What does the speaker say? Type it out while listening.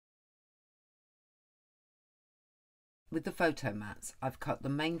With the photo mats, I've cut the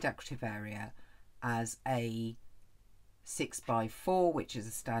main decorative area as a 6x4, which is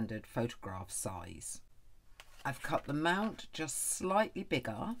a standard photograph size. I've cut the mount just slightly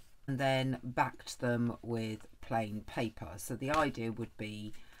bigger and then backed them with plain paper. So the idea would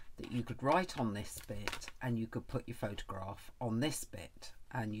be that you could write on this bit and you could put your photograph on this bit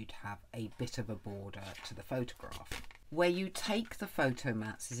and you'd have a bit of a border to the photograph. Where you take the photo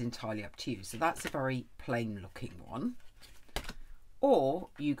mats is entirely up to you. So that's a very plain looking one. Or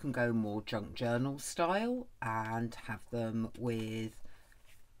you can go more junk journal style and have them with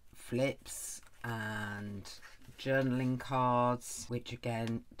flips and journaling cards, which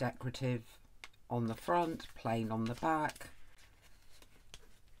again, decorative on the front, plain on the back.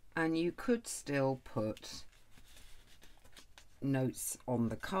 And you could still put notes on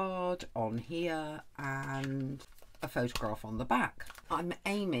the card, on here, and a photograph on the back. I'm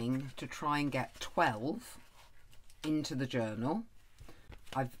aiming to try and get 12 into the journal.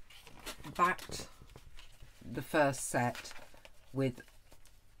 I've backed the first set with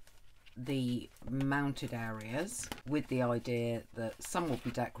the mounted areas with the idea that some will be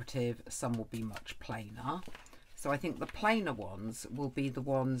decorative, some will be much plainer. So I think the plainer ones will be the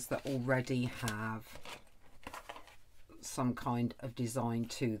ones that already have some kind of design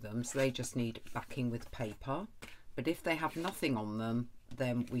to them, so they just need backing with paper. But if they have nothing on them,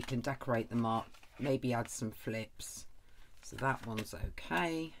 then we can decorate them up, maybe add some flips. So that one's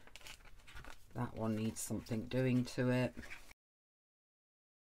okay. That one needs something doing to it.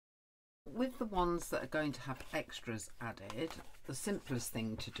 With the ones that are going to have extras added, the simplest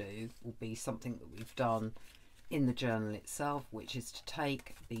thing to do will be something that we've done in the journal itself, which is to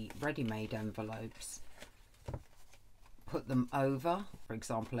take the ready-made envelopes, put them over, for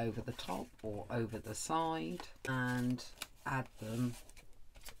example over the top or over the side, and add them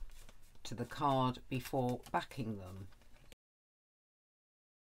to the card before backing them.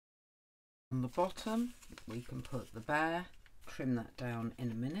 On the bottom we can put the bear, trim that down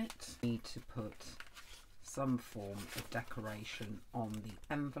in a minute. Need to put some form of decoration on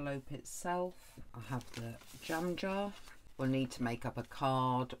the envelope itself. I have the jam jar. We'll need to make up a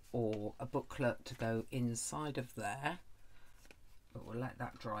card or a booklet to go inside of there, but we'll let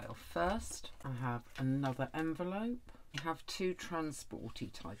that dry off first. I have another envelope. I have two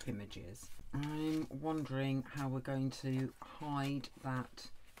transporty type images. I'm wondering how we're going to hide that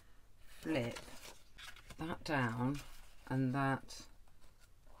flip, that down and that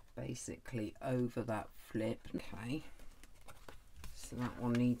basically over that flip. Okay, so that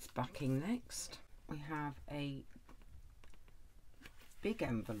one needs backing next. We have a big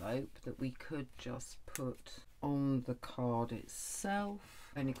envelope that we could just put on the card itself.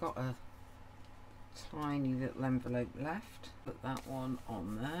 Only got a tiny little envelope left. Put that one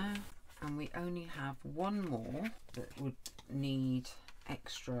on there, and we only have one more that would need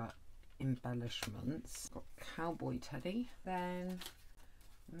extra embellishments. Got cowboy teddy. Then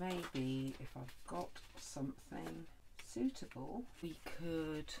maybe if I've got something suitable, we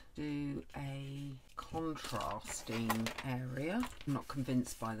could do a contrasting area. I'm not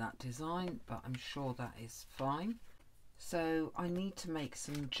convinced by that design, but I'm sure that is fine. So I need to make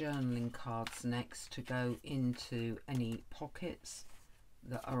some journaling cards next to go into any pockets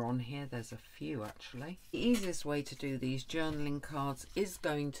that are on here. There's a few actually. The easiest way to do these journaling cards is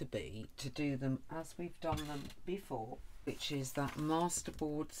going to be to do them as we've done them before, which is that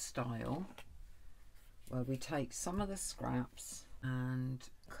masterboard style, where we take some of the scraps and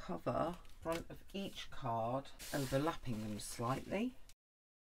cover front of each card, overlapping them slightly.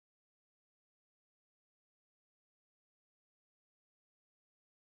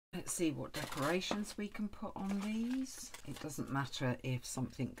 Let's see what decorations we can put on these. It doesn't matter if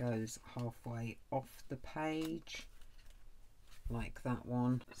something goes halfway off the page, like that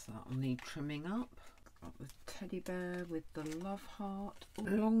one, so that'll need trimming up. Got the teddy bear with the love heart. A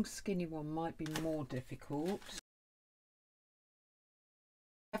long skinny one might be more difficult.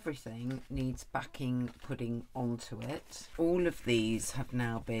 Everything needs backing putting onto it. All of these have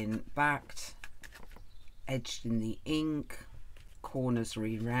now been backed, edged in the ink, corners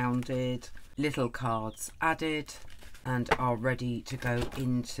re-rounded, little cards added, and are ready to go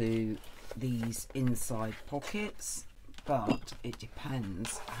into these inside pockets. But it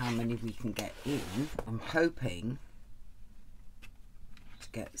depends how many we can get in. I'm hoping to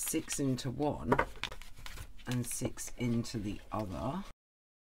get 6 into one and 6 into the other.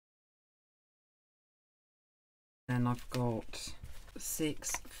 Then I've got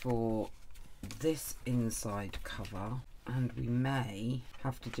 6 for this inside cover, and we may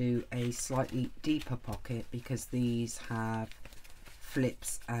have to do a slightly deeper pocket because these have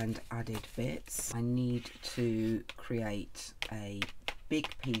flips and added bits. I need to create a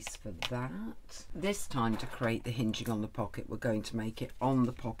big piece for that. This time, to create the hinging on the pocket, we're going to make it on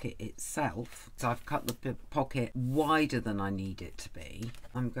the pocket itself. So I've cut the pocket wider than I need it to be.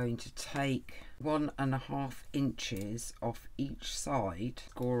 I'm going to take 1.5 inches off each side,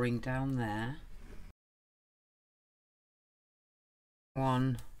 scoring down there.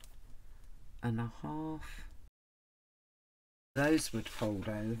 1.5. Those would fold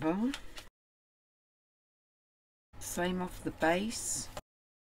over. Same off the base.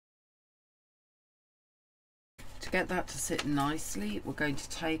 To get that to sit nicely, we're going to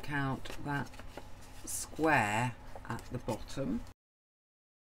take out that square at the bottom.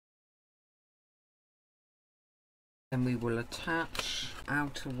 Then we will attach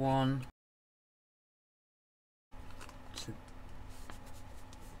outer one to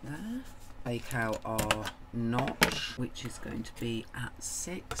there. Take out our notch, which is going to be at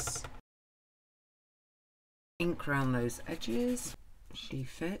 6. Ink around those edges. She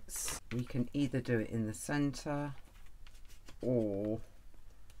fits. We can either do it in the centre or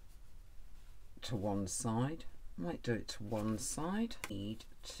to one side. Might do it to one side. Need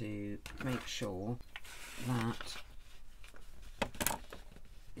to make sure that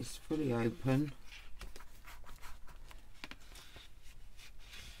it's fully open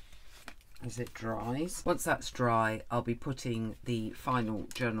as it dries. Once that's dry, I'll be putting the final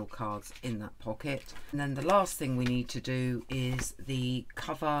journal cards in that pocket. And then the last thing we need to do is the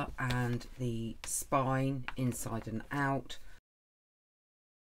cover and the spine inside and out.